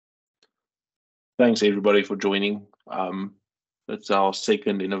Thanks everybody for joining. It's our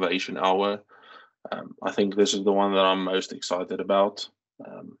second innovation hour. I think this is the one that I'm most excited about.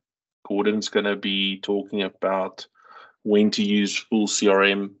 Um, Gordon's going to be talking about when to use full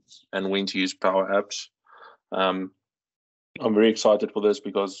CRM and when to use Power Apps. Um, I'm very excited for this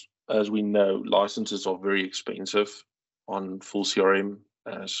because, as we know, licenses are very expensive on full CRM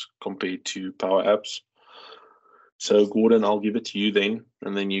as compared to Power Apps. So, Gordon, I'll give it to you then,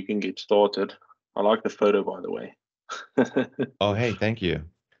 and then you can get started. I like the photo, by the way. Oh, hey, thank you.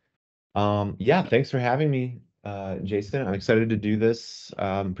 Yeah, thanks for having me, Jason. I'm excited to do this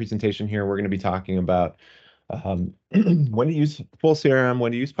presentation here. We're going to be talking about when to use full CRM,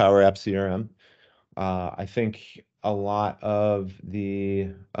 when to use Power App CRM. I think a lot of the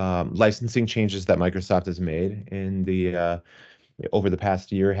licensing changes that Microsoft has made in the over the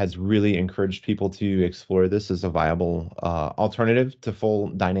past year has really encouraged people to explore this as a viable alternative to full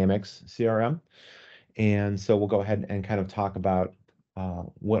Dynamics CRM. And so we'll go ahead and kind of talk about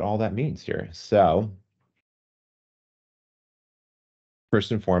what all that means here. So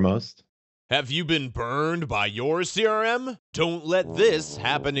first and foremost, Have you been burned by your CRM? Don't let this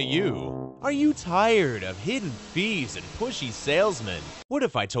happen to you. Are you tired of hidden fees and pushy salesmen? What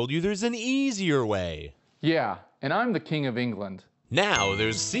if I told you there's an easier way? Yeah, and I'm the King of England. Now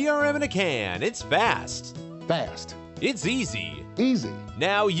there's CRM in a can. It's fast. Fast. It's easy. Easy.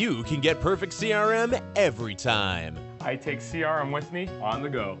 Now you can get perfect CRM every time. I take CRM with me on the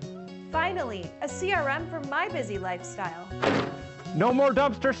go. Finally, a CRM for my busy lifestyle. No more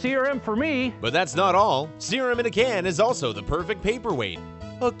dumpster CRM for me. But that's not all. CRM in a can is also the perfect paperweight,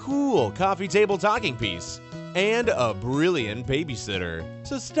 a cool coffee table talking piece, and a brilliant babysitter.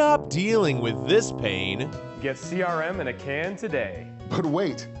 So stop dealing with this pain. Get CRM in a can today. But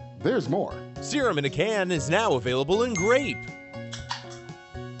wait, there's more. CRM in a can is now available in grape.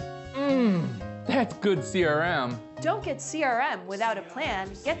 That's good CRM. Don't get CRM without a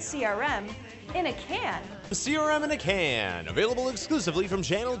plan. Get CRM in a can. CRM in a can, available exclusively from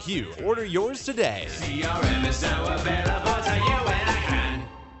Channel Q. Order yours today. CRM is now available to you in a can.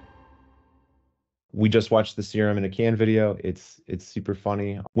 We just watched the CRM in a can video. It's super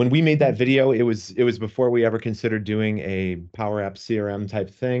funny. When we made that video, it was before we ever considered doing a Power App CRM type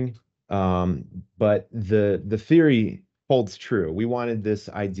thing. But the theory holds true. We wanted this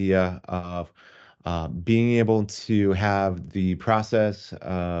idea of being able to have the process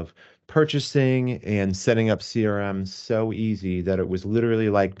of purchasing and setting up CRM so easy that it was literally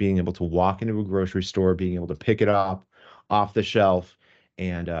like being able to walk into a grocery store, being able to pick it up off the shelf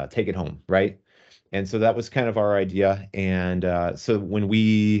and take it home, right? And so that was kind of our idea. And so when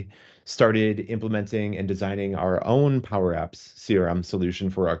we started implementing and designing our own Power Apps CRM solution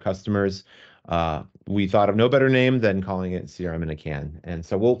for our customers, we thought of no better name than calling it CRM in a can. And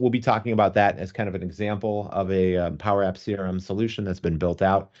so we'll be talking about that as kind of an example of a Power App CRM solution that's been built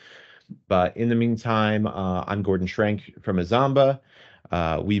out. But in the meantime, I'm Gordon Schrenk from Azamba.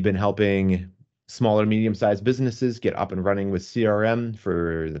 We've been helping smaller, medium-sized businesses get up and running with CRM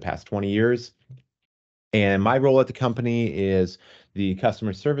for the past 20 years. And my role at the company is the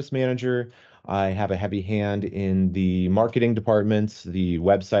customer service manager. I have a heavy hand in the marketing departments, the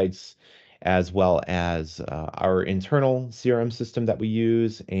websites, as well as our internal CRM system that we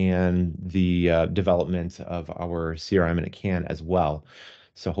use and the development of our CRM in a can as well.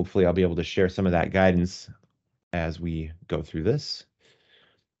 So hopefully I'll be able to share some of that guidance as we go through this.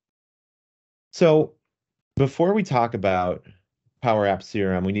 So before we talk about Power App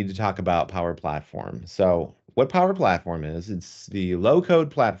CRM, we need to talk about Power Platform. So what Power Platform is, it's the low-code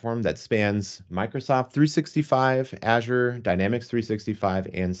platform that spans Microsoft 365, Azure, Dynamics 365,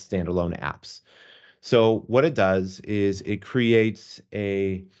 and standalone apps. So what it does is it creates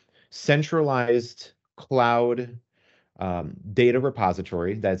a centralized cloud data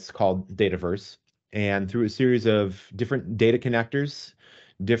repository that's called Dataverse. And through a series of different data connectors,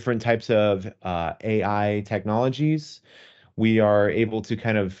 different types of AI technologies, we are able to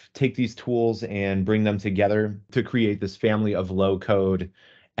kind of take these tools and bring them together to create this family of low-code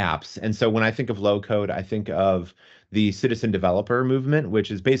apps. And so when I think of low-code, I think of the citizen developer movement,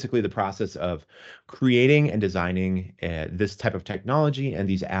 which is basically the process of creating and designing this type of technology and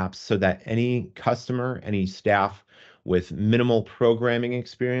these apps so that any customer, any staff with minimal programming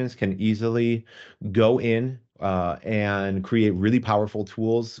experience can easily go in and create really powerful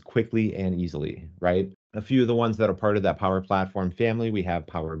tools quickly and easily, right? A few of the ones that are part of that Power Platform family, we have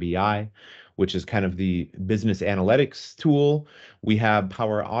Power BI, which is kind of the business analytics tool. We have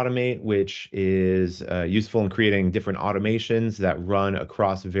Power Automate, which is useful in creating different automations that run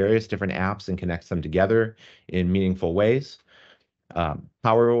across various different apps and connects them together in meaningful ways.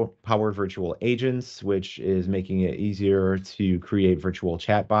 Power Virtual Agents, which is making it easier to create virtual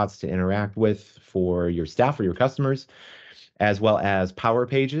chatbots to interact with for your staff or your customers, as well as Power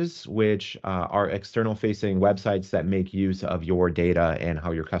Pages, which are external facing websites that make use of your data and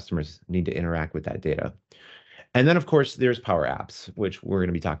how your customers need to interact with that data. And then, of course, there's Power Apps, which we're going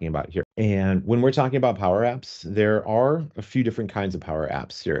to be talking about here. And when we're talking about Power Apps, there are a few different kinds of Power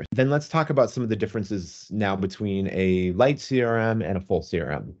Apps here. Then let's talk about some of the differences now between a light CRM and a full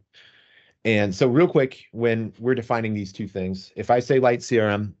CRM. And so real quick, when we're defining these two things, if I say light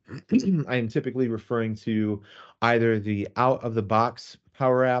CRM, I am typically referring to either the out-of-the-box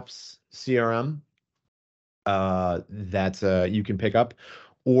Power Apps CRM that you can pick up,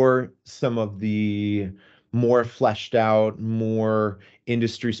 or some of the more fleshed out, more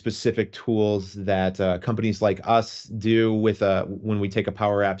industry specific tools that companies like us do with when we take a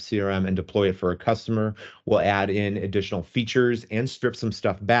Power App CRM and deploy it for a customer. We'll add in additional features and strip some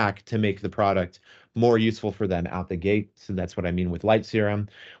stuff back to make the product more useful for them out the gate. So that's what I mean with light CRM.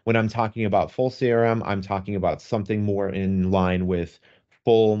 When I'm talking about full CRM, I'm talking about something more in line with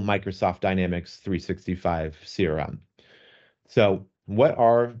full Microsoft Dynamics 365 CRM. So what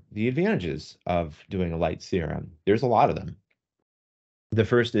are the advantages of doing a light CRM? There's a lot of them. The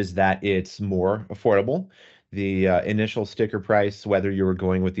first is that it's more affordable. The initial sticker price, whether you are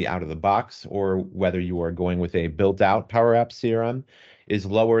going with the out of the box or whether you are going with a built out Power App CRM, is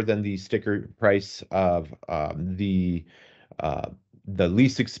lower than the sticker price of the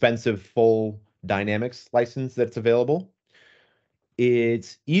least expensive full Dynamics license that's available.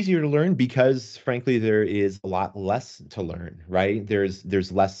 It's easier to learn because, frankly, there is a lot less to learn, right?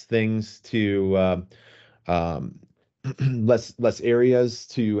 There's less things to less areas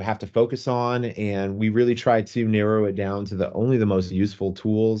to have to focus on, and we really try to narrow it down to only the most useful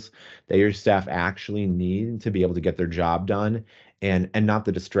tools that your staff actually need to be able to get their job done, and not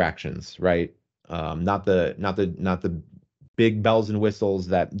the distractions, right? Not the big bells and whistles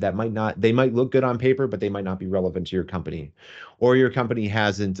that might look good on paper, but they might not be relevant to your company, or your company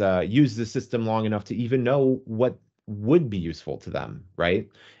hasn't used the system long enough to even know what would be useful to them, right?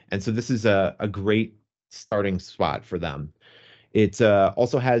 And so this is a great starting spot for them. It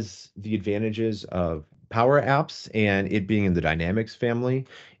also has the advantages of Power Apps and it being in the Dynamics family.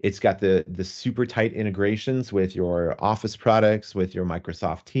 It's got the super tight integrations with your Office products, with your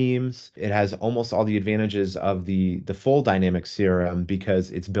Microsoft Teams. It has almost all the advantages of the full Dynamics CRM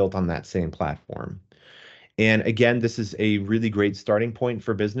because it's built on that same platform. And again, this is a really great starting point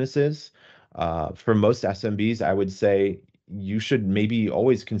for businesses. For most SMBs, I would say you should maybe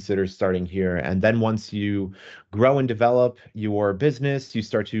always consider starting here. And then once you grow and develop your business, you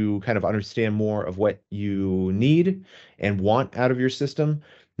start to kind of understand more of what you need and want out of your system.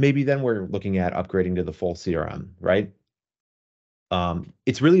 Maybe then we're looking at upgrading to the full CRM, right?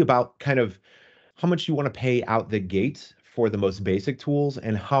 It's really about kind of how much you want to pay out the gate for the most basic tools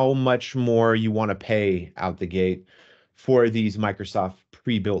and how much more you want to pay out the gate for these Microsoft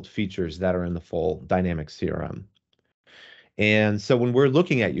pre-built features that are in the full Dynamics CRM. And so when we're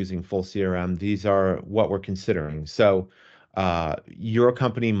looking at using full CRM, these are what we're considering. So your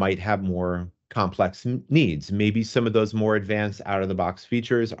company might have more complex needs. Maybe some of those more advanced out-of-the-box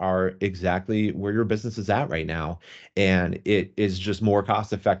features are exactly where your business is at right now, and it is just more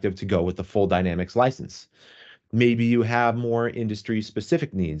cost-effective to go with the full Dynamics license. Maybe you have more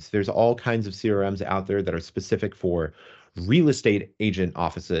industry-specific needs. There's all kinds of CRMs out there that are specific for real estate agent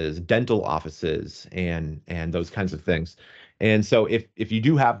offices, dental offices, and those kinds of things. And so if you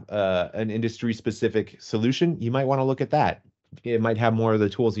do have an industry-specific solution, you might want to look at that. It might have more of the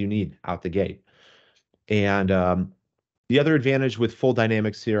tools you need out the gate. And the other advantage with full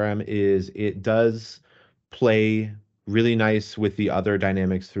Dynamics CRM is it does play really nice with the other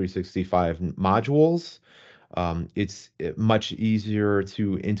Dynamics 365 modules. It's much easier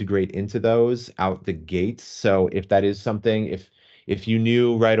to integrate into those out the gate. So if that is something, if you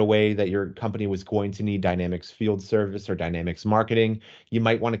knew right away that your company was going to need Dynamics Field Service or Dynamics Marketing, you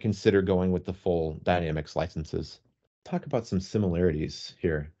might want to consider going with the full Dynamics licenses. Talk about some similarities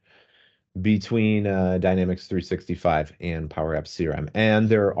here between Dynamics 365 and Power Apps CRM. And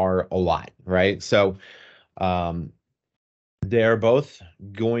there are a lot, right? So they're both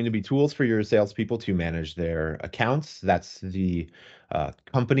going to be tools for your salespeople to manage their accounts. That's the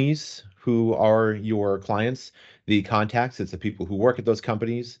companies who are your clients, the contacts, it's the people who work at those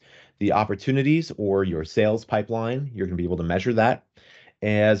companies, the opportunities or your sales pipeline, you're going to be able to measure that,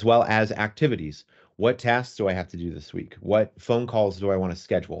 as well as activities. What tasks do I have to do this week? What phone calls do I want to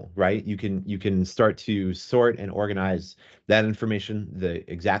schedule, right? You can start to sort and organize that information the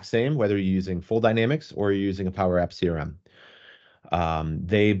exact same, whether you're using full Dynamics or you're using a Power App CRM.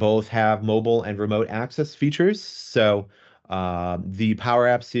 They both have mobile and remote access features. So the Power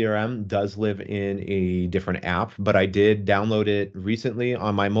App CRM does live in a different app, but I did download it recently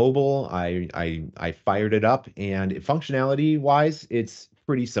on my mobile. I fired it up, and functionality wise, it's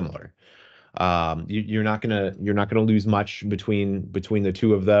pretty similar. You're not gonna lose much between the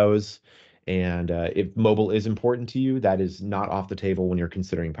two of those. And if mobile is important to you, that is not off the table when you're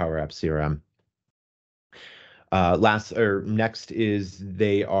considering Power App CRM. Next is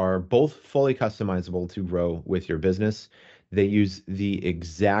they are both fully customizable to grow with your business. They use the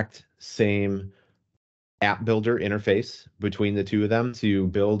exact same app builder interface between the two of them to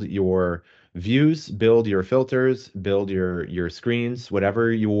build your views, build your filters, build your screens,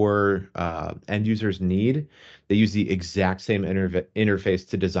 whatever your end users need. They use the exact same interface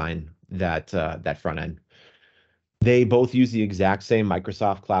to design that front end. They both use the exact same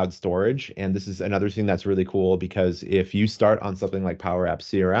Microsoft Cloud storage. And this is another thing that's really cool, because if you start on something like Power App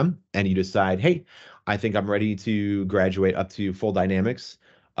CRM and you decide, hey, I think I'm ready to graduate up to full Dynamics,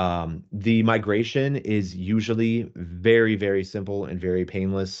 the migration is usually very, very simple and very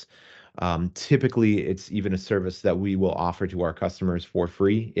painless. Typically, it's even a service that we will offer to our customers for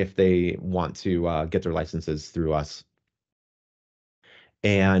free if they want to get their licenses through us.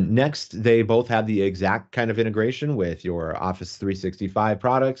 And next, they both have the exact kind of integration with your Office 365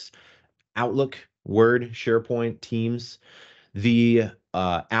 products, Outlook, Word, SharePoint, Teams. The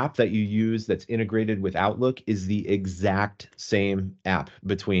app that you use that's integrated with Outlook is the exact same app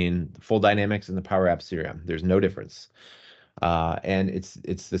between Full Dynamics and the Power App CRM. There's no difference. And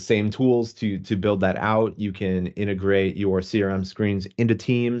it's the same tools to build that out. You can integrate your CRM screens into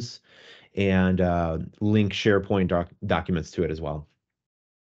Teams and link SharePoint documents to it as well.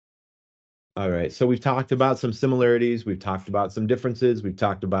 All right, so we've talked about some similarities, we've talked about some differences, we've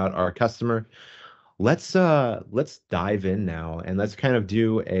talked about our customer. Let's dive in now, and let's kind of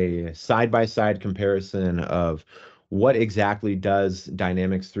do a side-by-side comparison of what exactly does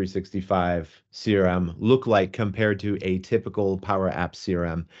Dynamics 365 CRM look like compared to a typical Power App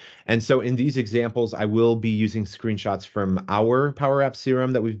CRM. And so in these examples, I will be using screenshots from our Power App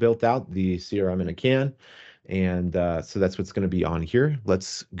CRM that we've built out, the CRM in a can. And so that's what's going to be on here.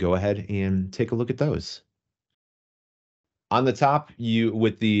 Let's go ahead and take a look at those. On the top,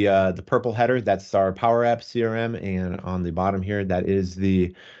 with the purple header, that's our Power App CRM, and on the bottom here, that is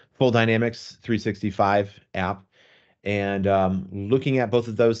the Full Dynamics 365 app. And looking at both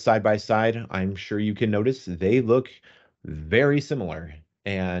of those side by side, I'm sure you can notice they look very similar,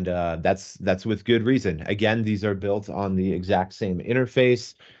 and that's with good reason. Again, these are built on the exact same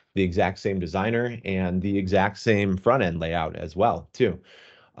interface, the exact same designer, and the exact same front end layout as well, too.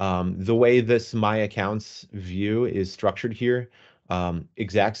 The way this My Accounts view is structured here,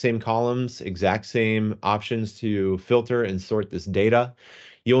 exact same columns, exact same options to filter and sort this data.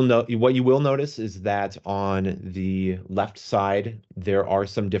 What you will notice is that on the left side, there are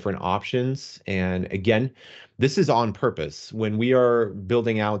some different options. And again, this is on purpose. When we are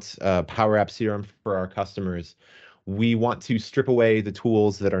building out Power App CRM for our customers, we want to strip away the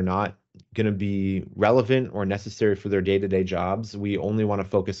tools that are not going to be relevant or necessary for their day-to-day jobs. We only want to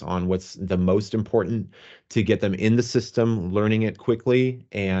focus on what's the most important to get them in the system, learning it quickly,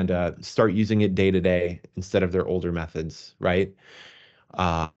 and start using it day-to-day instead of their older methods, right?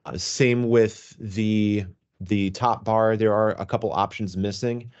 Same with the top bar. There are a couple options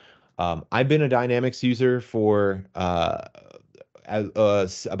missing. I've been a Dynamics user for about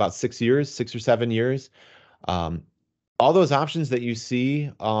 6 years, 6 or 7 years. All those options that you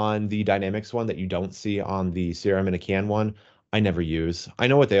see on the Dynamics one that you don't see on the CRM in a can one, I never use. I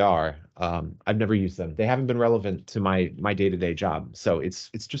know what they are. I've never used them. They haven't been relevant to my day-to-day job, so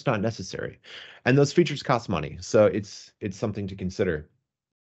it's just not necessary. And those features cost money, so it's something to consider.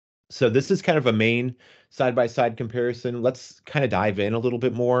 So this is kind of a main side-by-side comparison. Let's kind of dive in a little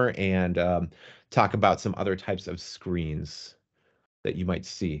bit more and talk about some other types of screens that you might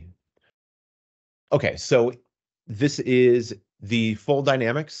see. Okay, so this is the Full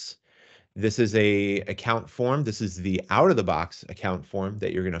Dynamics. This is a account form. This is the out-of-the-box account form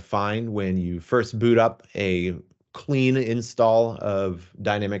that you're going to find when you first boot up a clean install of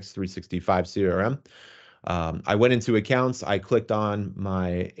Dynamics 365 CRM. I went into accounts, I clicked on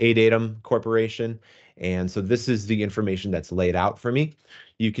my Adatum Corporation, and so this is the information that's laid out for me.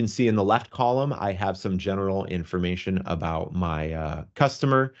 You can see in the left column, I have some general information about my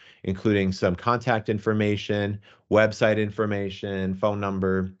customer, including some contact information, website information, phone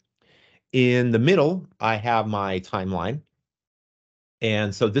number. In the middle, I have my timeline.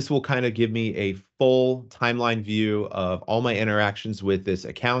 And so this will kind of give me a full timeline view of all my interactions with this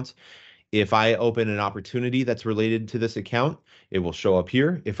account. If I open an opportunity that's related to this account, it will show up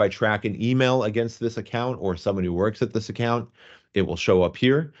here. If I track an email against this account or someone who works at this account, it will show up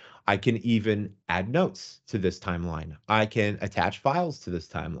here. I can even add notes to this timeline. I can attach files to this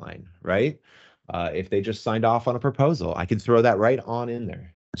timeline, right? If they just signed off on a proposal, I can throw that right on in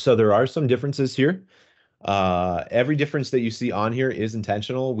there. So there are some differences here. Every difference that you see on here is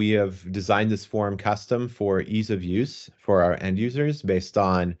intentional. We have designed this form custom for ease of use for our end users based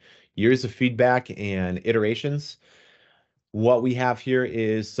on years of feedback and iterations. What we have here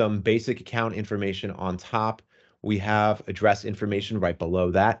is some basic account information on top. We have address information right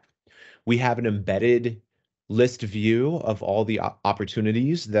below that. We have an embedded list view of all the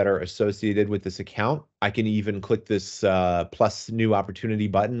opportunities that are associated with this account. I can even click this plus new opportunity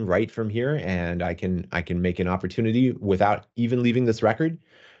button right from here, and I can make an opportunity without even leaving this record.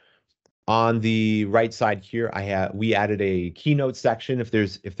 On the right side here, we added a keynote section if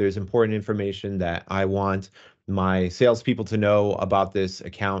there's important information that I want my salespeople to know about this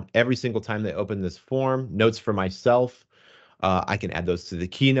account every single time they open this form. Notes for myself. I can add those to the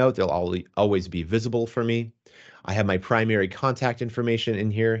keynote. They'll always be visible for me. I have my primary contact information in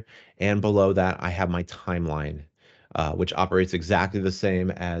here, and below that I have my timeline, which operates exactly the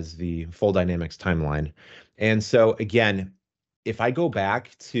same as the full dynamics timeline. And so again, if I go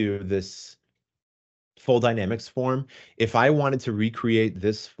back to this full dynamics form, if I wanted to recreate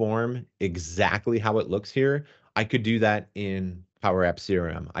this form exactly how it looks here, I could do that in Power Apps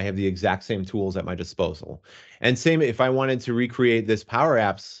CRM. I have the exact same tools at my disposal. And same if I wanted to recreate this Power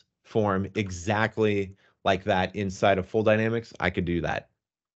Apps form exactly like that inside of full dynamics, I could do that.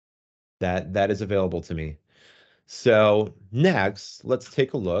 That is available to me. So next, let's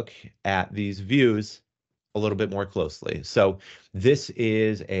take a look at these views a little bit more closely. So this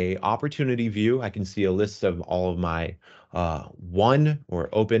is a opportunity view. I can see a list of all of my won or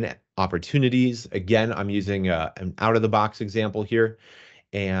open opportunities. Again, I'm using an out-of-the-box example here.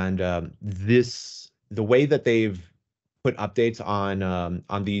 And the way that they've put updates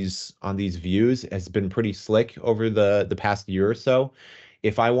on these views has been pretty slick over the past year or so.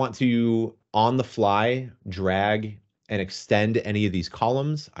 If I want to on the fly drag and extend any of these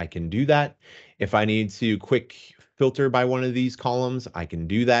columns, I can do that. If I need to quick filter by one of these columns, I can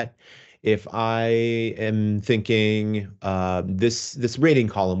do that. If I am thinking this rating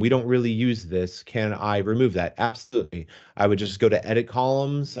column, we don't really use this, can I remove that? Absolutely. I would just go to edit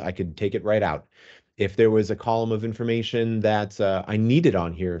columns. I could take it right out. If there was a column of information that I needed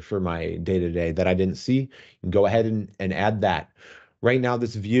on here for my day-to-day that I didn't see, go ahead and add that. Right now,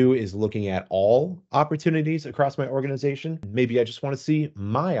 this view is looking at all opportunities across my organization. Maybe I just want to see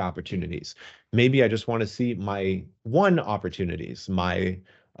my opportunities. Maybe I just want to see my won opportunities, my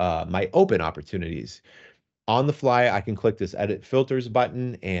open opportunities. On the fly, I can click this edit filters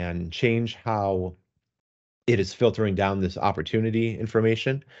button and change how it is filtering down this opportunity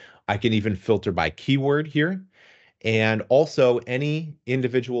information. I can even filter by keyword here. And also, any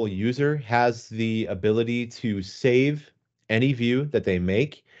individual user has the ability to save any view that they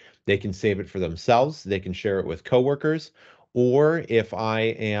make. They can save it for themselves. They can share it with coworkers. Or if I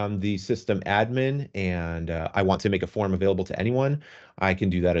am the system admin and I want to make a form available to anyone, I can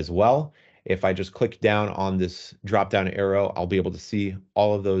do that as well. If I just click down on this drop-down arrow, I'll be able to see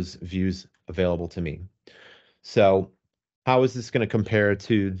all of those views available to me. So how is this going to compare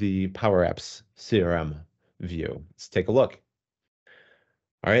to the Power Apps CRM view? Let's take a look.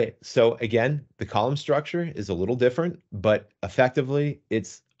 All right, so again, the column structure is a little different, but effectively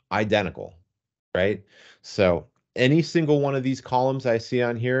it's identical, right? So any single one of these columns I see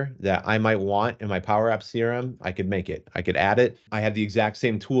on here that I might want in my Power Apps CRM, I could make it. I could add it. I have the exact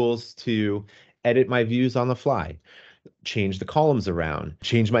same tools to edit my views on the fly, change the columns around,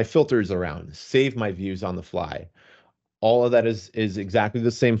 change my filters around, save my views on the fly. All of that is exactly the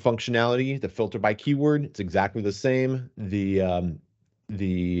same functionality. The filter by keyword, it's exactly the same. The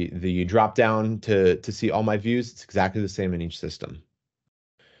drop down to see all my views, it's exactly the same in each system.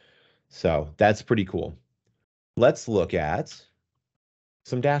 So that's pretty cool. Let's look at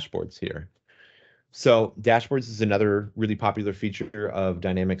some dashboards here. So dashboards is another really popular feature of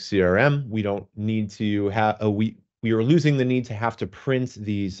Dynamic CRM. We don't need to have we are losing the need to have to print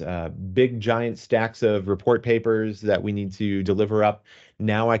these big giant stacks of report papers that we need to deliver up.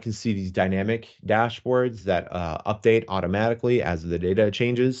 Now I can see these dynamic dashboards that update automatically as the data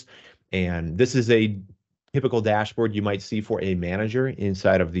changes. And this is a typical dashboard you might see for a manager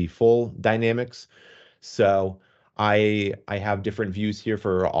inside of the full dynamics. So I have different views here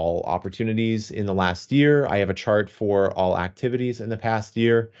for all opportunities in the last year. I have a chart for all activities in the past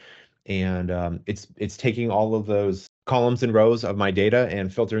year. And it's taking all of those columns and rows of my data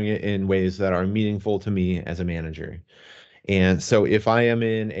and filtering it in ways that are meaningful to me as a manager. And so if I am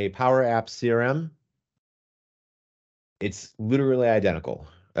in a Power Apps CRM, it's literally identical.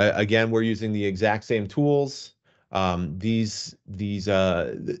 Again, we're using the exact same tools. The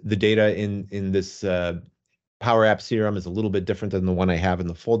data in this Power Apps CRM is a little bit different than the one I have in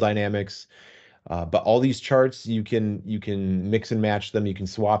the full Dynamics. But all these charts, you can mix and match them. You can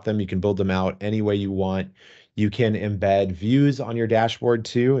swap them. You can build them out any way you want. You can embed views on your dashboard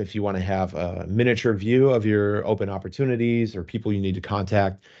too. If you want to have a miniature view of your open opportunities or people you need to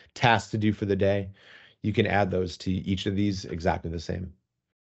contact, tasks to do for the day, you can add those to each of these exactly the same.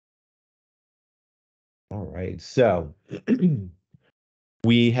 All right, so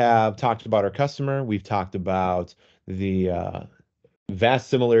we have talked about our customer. We've talked about the vast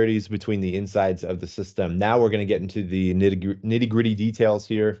similarities between the insides of the system. Now we're going to get into the nitty-gritty details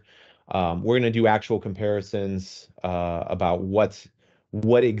here. We're going to do actual comparisons about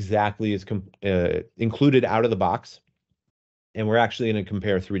what exactly is included out of the box. And we're actually going to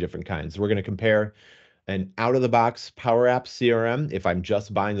compare 3 different kinds. We're going to compare an out-of-the-box Power Apps CRM. If I'm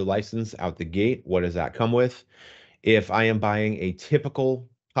just buying the license out the gate, what does that come with? If I am buying a typical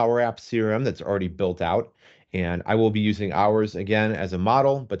Power Apps CRM that's already built out, and I will be using ours again as a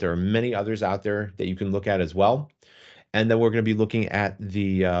model, but there are many others out there that you can look at as well. And then we're going to be looking at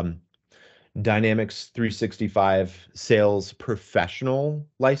the Dynamics 365 Sales Professional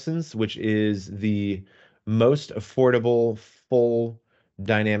license, which is the most affordable full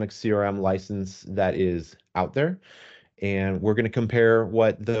Dynamics CRM license that is out there. And we're going to compare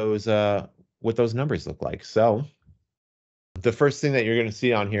what those numbers look like. So the first thing that you're going to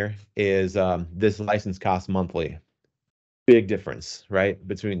see on here is this license costs monthly. Big difference, right,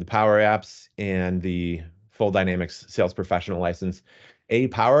 between the Power Apps and the full Dynamics Sales Professional license. A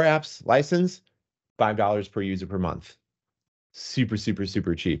Power Apps license, $5 per user per month. Super, super,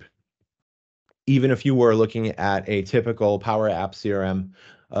 super cheap. Even if you were looking at a typical Power Apps CRM,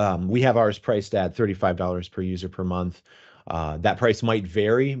 we have ours priced at $35 per user per month. That price might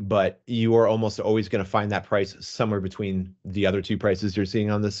vary, but you are almost always going to find that price somewhere between the other 2 prices you're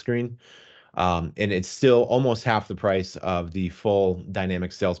seeing on the screen. And it's still almost half the price of the full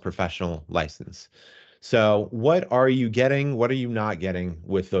Dynamics Sales Professional license. So what are you getting? What are you not getting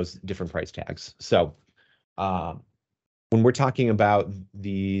with those different price tags? So when we're talking about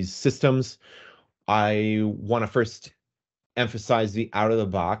these systems, I want to first emphasize the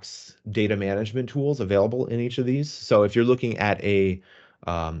out-of-the-box data management tools available in each of these. So if you're looking at a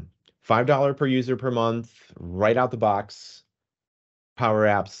 $5 per user per month, right out the box, Power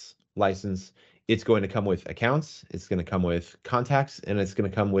Apps license, it's going to come with accounts, it's going to come with contacts, and it's going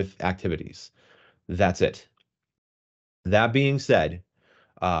to come with activities. That's it. That being said,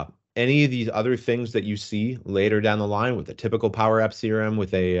 any of these other things that you see later down the line with the typical Power Apps CRM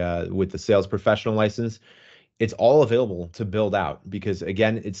with the Sales Professional license, it's all available to build out because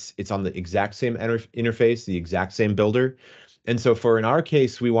again, it's on the exact same interface, the exact same builder. And so in our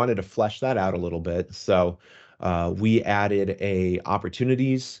case, we wanted to flesh that out a little bit. So we added a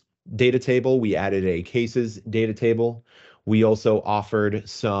opportunities data table. We added a cases data table. We also offered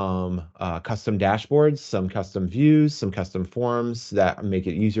some custom dashboards, some custom views, some custom forms that make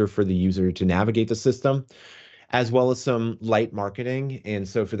it easier for the user to navigate the system, as well as some light marketing. And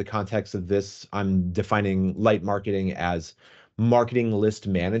so for the context of this, I'm defining light marketing as marketing list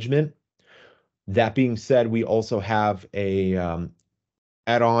management. That being said, we also have a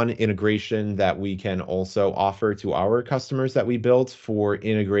add-on integration that we can also offer to our customers that we built for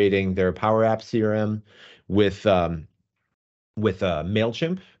integrating their Power Apps CRM with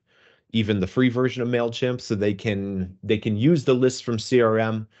MailChimp, even the free version of MailChimp, so they can use the list from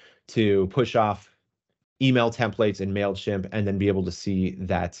CRM to push off email templates in MailChimp and then be able to see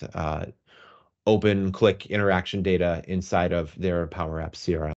that open click interaction data inside of their Power Apps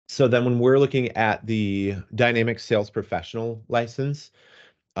CRM. So then when we're looking at the Dynamics Sales Professional license,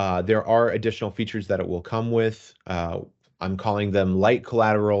 there are additional features that it will come with. I'm calling them light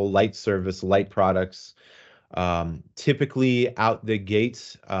collateral, light service, light products. Typically out the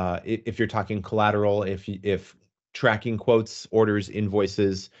gates, if you're talking collateral, if tracking quotes, orders,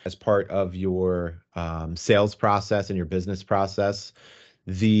 invoices as part of your sales process and your business process,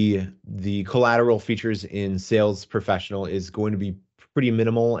 the collateral features in Sales Professional is going to be pretty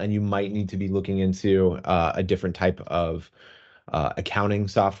minimal, and you might need to be looking into a different type of accounting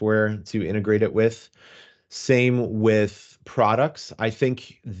software to integrate it with. Same with products. I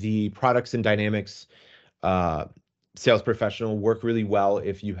think the products in Dynamics Sales Professional work really well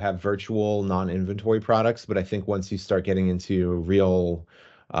if you have virtual non-inventory products, but I think once you start getting into real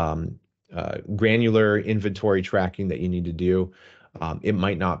granular inventory tracking that you need to do, it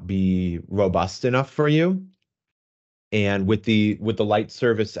might not be robust enough for you. And with the light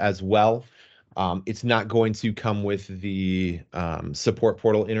service as well, it's not going to come with the support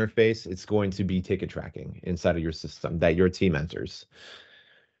portal interface. It's going to be ticket tracking inside of your system that your team enters.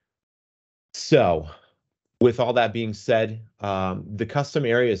 So with all that being said, the custom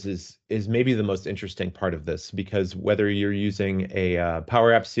areas is maybe the most interesting part of this, because whether you're using a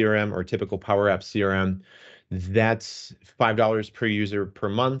Power App CRM or typical Power App CRM, that's $5 per user per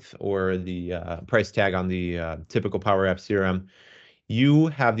month, or the price tag on the typical Power App CRM. You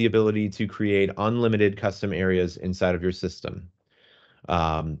have the ability to create unlimited custom areas inside of your system.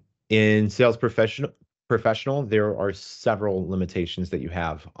 In Sales Professional, there are several limitations that you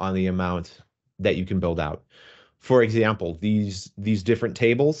have on the amount that you can build out. For example, these different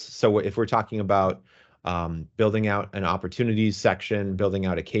tables. So if we're talking about building out an opportunities section, building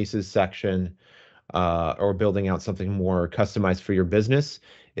out a cases section, or building out something more customized for your business,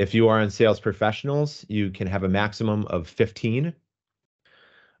 if you are on Sales Professionals, you can have a maximum of 15.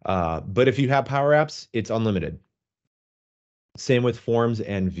 But if you have Power Apps, it's unlimited. Same with forms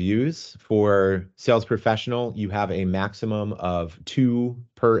and views. For Sales Professional, you have a maximum of 2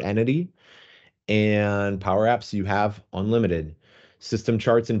 per entity, and Power Apps, you have unlimited. System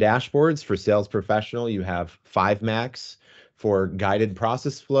charts and dashboards for Sales Professional, you have 5 max. For guided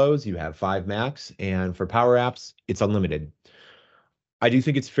process flows, you have 5 max, and for Power Apps, it's unlimited. I do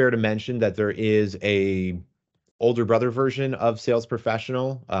think it's fair to mention that there is a older brother version of Sales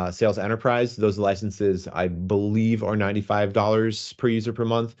Professional, Sales Enterprise. Those licenses, I believe, are $95 per user per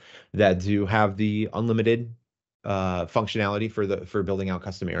month, that do have the unlimited functionality for building out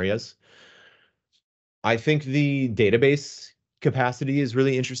custom areas. I think the database capacity is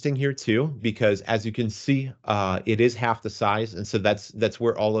really interesting here too, because as you can see, it is half the size, and so that's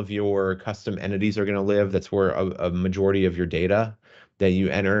where all of your custom entities are going to live. That's where a majority of your data that you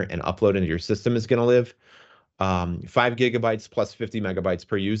enter and upload into your system is going to live. 5 gigabytes plus 50 megabytes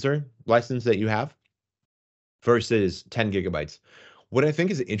per user license that you have versus 10 gigabytes. What I think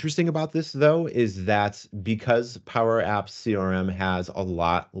is interesting about this, though, is that because Power Apps CRM has a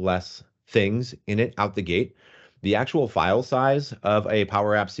lot less things in it out the gate, the actual file size of a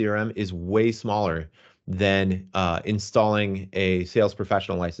Power Apps CRM is way smaller than installing a Sales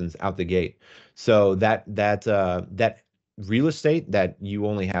Professional license out the gate. So that real estate that you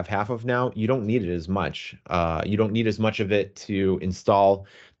only have half of now, you don't need it as much. You don't need as much of it to install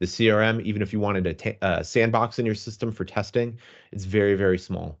the CRM. Even if you wanted a sandbox in your system for testing, it's very, very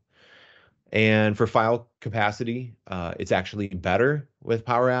small. And for file capacity, it's actually better with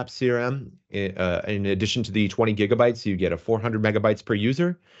Power Apps CRM. In addition to the 20 gigabytes, you get a 400 megabytes per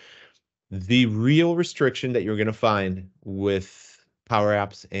user. The real restriction that you're going to find with Power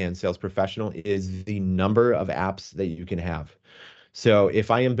Apps and Sales Professional is the number of apps that you can have. So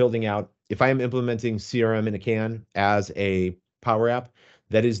if I am implementing CRM in a can as a Power App,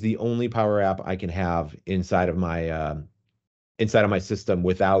 that is the only Power App I can have inside of my system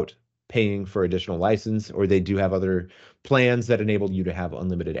without paying for additional license, or they do have other plans that enable you to have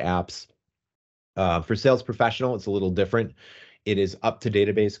unlimited apps. For Sales Professional, it's a little different. It is up to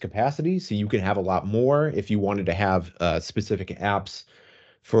database capacity, so you can have a lot more if you wanted to have specific apps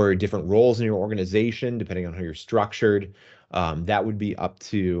for different roles in your organization, depending on how you're structured. That would be up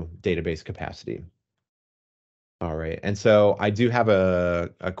to database capacity. All right, and so I do have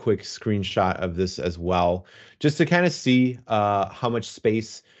a quick screenshot of this as well, just to kind of see how much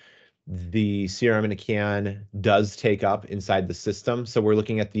space the CRM in a can does take up inside the system. So we're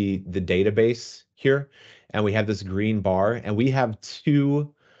looking at the database here, and we have this green bar, and we have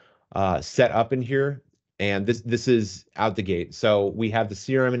 2 set up in here, and this is out the gate. So we have the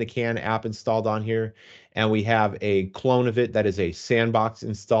CRM in a can app installed on here, and we have a clone of it that is a sandbox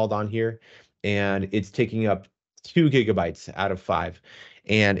installed on here, and it's taking up 2 gigabytes out of 5.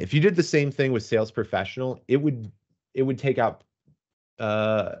 And if you did the same thing with Sales Professional, it would take up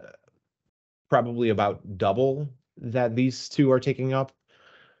probably about double that these 2 are taking up.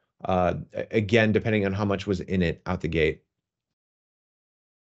 Again, depending on how much was in it out the gate.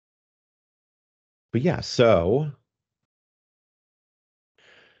 But yeah, so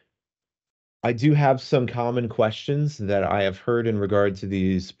I do have some common questions that I have heard in regard to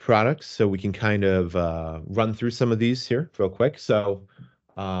these products, so we can kind of run through some of these here real quick. So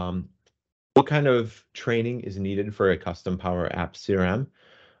what kind of training is needed for a custom Power App CRM?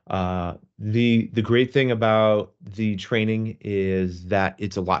 The great thing about the training is that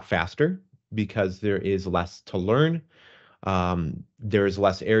it's a lot faster because there is less to learn. There's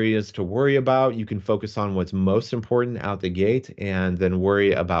less areas to worry about. You can focus on what's most important out the gate and then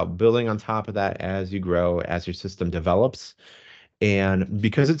worry about building on top of that as you grow, as your system develops. And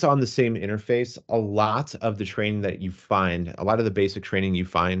because it's on the same interface, a lot of the training that you find, a lot of the basic training you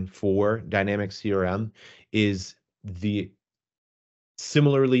find for Dynamic CRM is the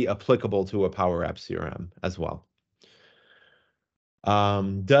similarly applicable to a Power App CRM as well.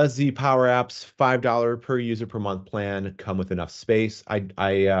 Does the Power Apps $5 per user per month plan come with enough space?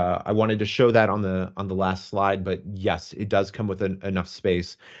 I wanted to show that on the last slide, but yes, it does come with enough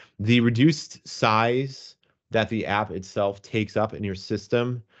space. The reduced size that the app itself takes up in your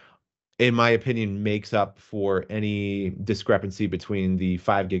system, in my opinion, makes up for any discrepancy between the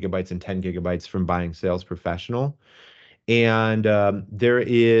 5 gigabytes and 10 gigabytes from buying Sales Professional. And there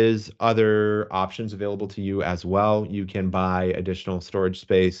is other options available to you as well. You can buy additional storage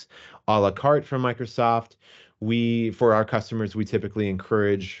space a la carte from Microsoft. For our customers, we typically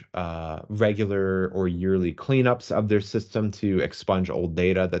encourage regular or yearly cleanups of their system to expunge old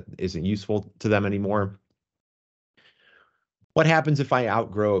data that isn't useful to them anymore. What happens if I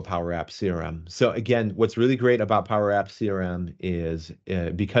outgrow a Power App CRM? So again, what's really great about Power App CRM is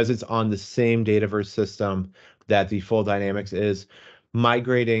because it's on the same Dataverse system that the full Dynamics is,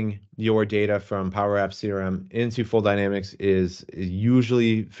 migrating your data from Power App CRM into full Dynamics is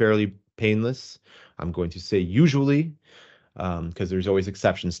usually fairly painless. I'm going to say usually, because there's always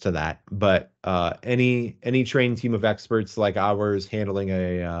exceptions to that. But any trained team of experts like ours handling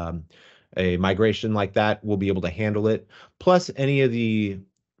a migration like that will be able to handle it. Plus, any of the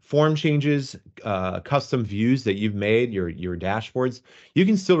form changes, custom views that you've made, your dashboards, you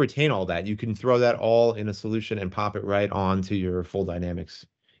can still retain all that. You can throw that all in a solution and pop it right onto your full Dynamics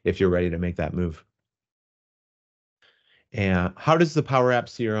if you're ready to make that move. And how does the Power App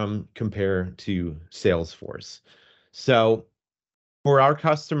CRM compare to Salesforce? So for our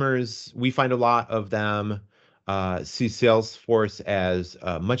customers, we find a lot of them see Salesforce as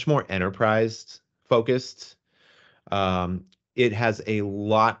much more enterprise focused. It has a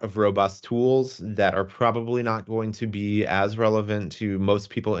lot of robust tools that are probably not going to be as relevant to most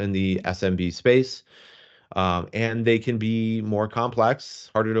people in the SMB space. And they can be more complex,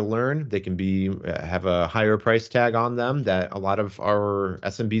 harder to learn. They can have a higher price tag on them that a lot of our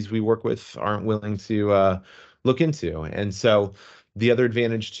SMBs we work with aren't willing to look into. And so the other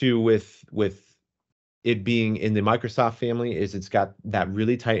advantage too with it being in the Microsoft family is it's got that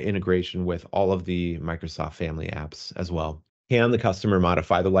really tight integration with all of the Microsoft family apps as well. Can the customer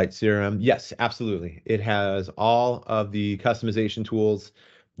modify the Lite CRM? Yes, absolutely. It has all of the customization tools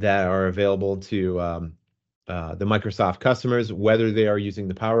that are available to the Microsoft customers, whether they are using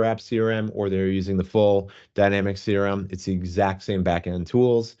the Power App CRM or they're using the full Dynamic CRM. It's the exact same backend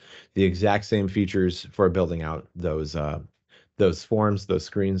tools, the exact same features for building out those forms, those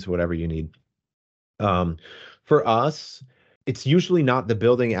screens, whatever you need. For us, it's usually not the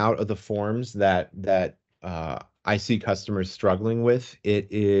building out of the forms that I see customers struggling with. It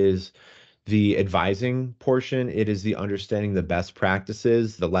is the advising portion. It is the understanding the best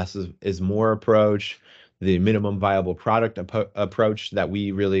practices, the less is more approach, the minimum viable product approach that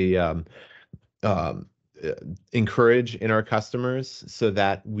we really encourage in our customers, so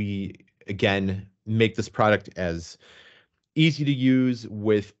that we, again, make this product as easy to use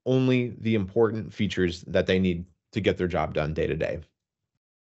with only the important features that they need to get their job done day to day.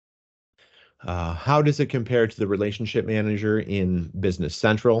 How does it compare to the relationship manager in Business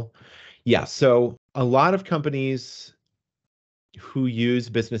Central? Yeah, so a lot of companies who use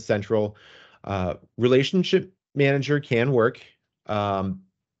Business Central, relationship manager can work.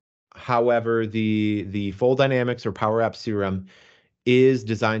 However, the full Dynamics or Power App CRM is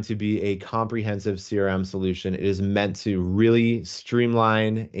designed to be a comprehensive CRM solution. It is meant to really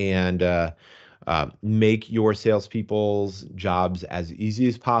streamline and make your salespeople's jobs as easy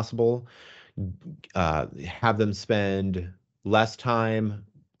as possible. Have them spend less time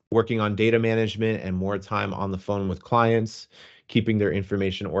working on data management and more time on the phone with clients, keeping their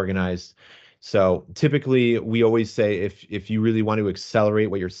information organized. So typically, we always say if you really want to accelerate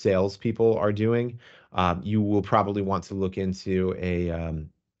what your salespeople are doing, you will probably want to look into a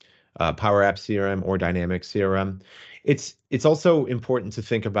Power App CRM or Dynamic CRM. It's also important to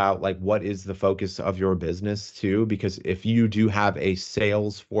think about, like, what is the focus of your business too, because if you do have a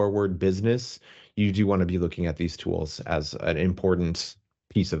sales forward business, you do want to be looking at these tools as an important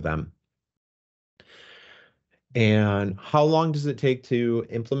piece of them. And how long does it take to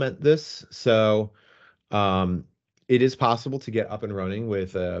implement this? So it is possible to get up and running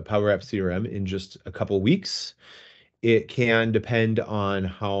with Power App CRM in just a couple weeks. It can depend on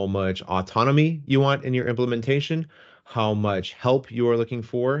how much autonomy you want in your implementation. how much help you are looking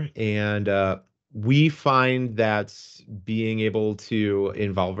for. And we find that being able to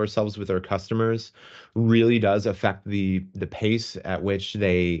involve ourselves with our customers really does affect the pace at which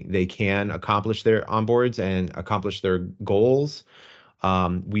they can accomplish their onboards and accomplish their goals.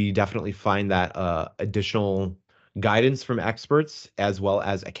 We definitely find that additional guidance from experts as well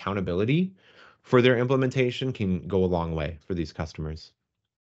as accountability for their implementation can go a long way for these customers.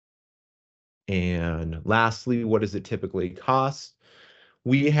 And lastly, what does it typically cost?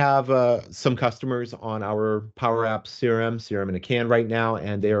 We have some customers on our Power Apps CRM in a Can right now,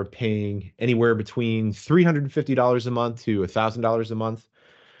 and they are paying anywhere between $350 a month to $1,000 a month.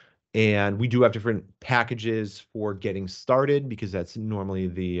 And we do have different packages for getting started because that's normally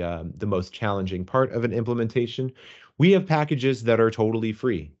the most challenging part of an implementation. We have packages that are totally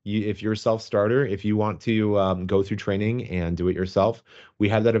free. If you're a self-starter, if you want to go through training and do it yourself, we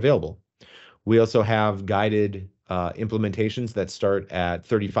have that available. We also have guided implementations that start at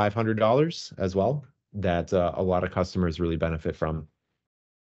 $3,500 as well, that a lot of customers really benefit from.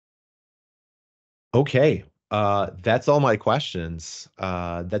 Okay, that's all my questions.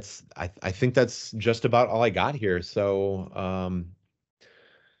 I think that's just about all I got here. So,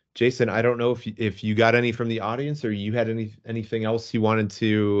 Jason, I don't know if you got any from the audience or you had anything else you wanted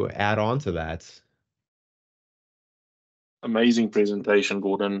to add on to that. Amazing presentation,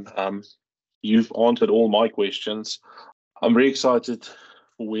 Gordon. You've answered all my questions. I'm very excited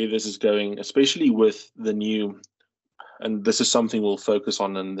for where this is going, especially with the new, and this is something we'll focus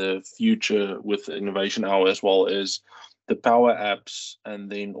on in the future with Innovation Hour as well, is the Power Apps, and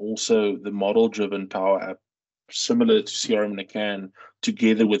then also the model-driven Power App, similar to CRM in a Can,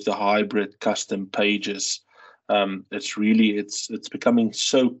 together with the hybrid custom pages. It's becoming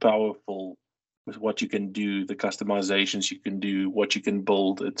so powerful with what you can do, the customizations you can do, what you can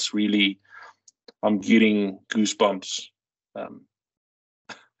build. It's really, I'm getting goosebumps.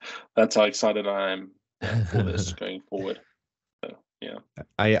 That's how excited I am for this going forward. So, yeah.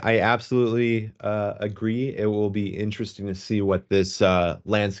 I absolutely agree. It will be interesting to see what this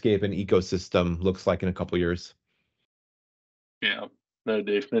landscape and ecosystem looks like in a couple years. Yeah, no,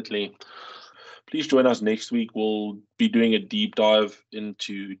 definitely. Please join us next week. We'll be doing a deep dive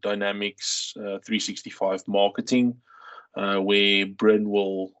into Dynamics 365 marketing, where Bryn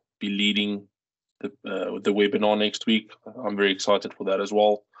will be leading the webinar next week. I'm very excited for that as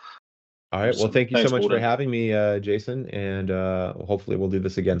well. All right. Well, thank you so Thanks, much Gordon. for having me, Jason, and hopefully we'll do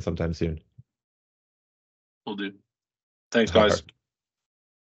this again sometime soon. Will do. Thanks, guys.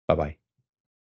 Bye-bye.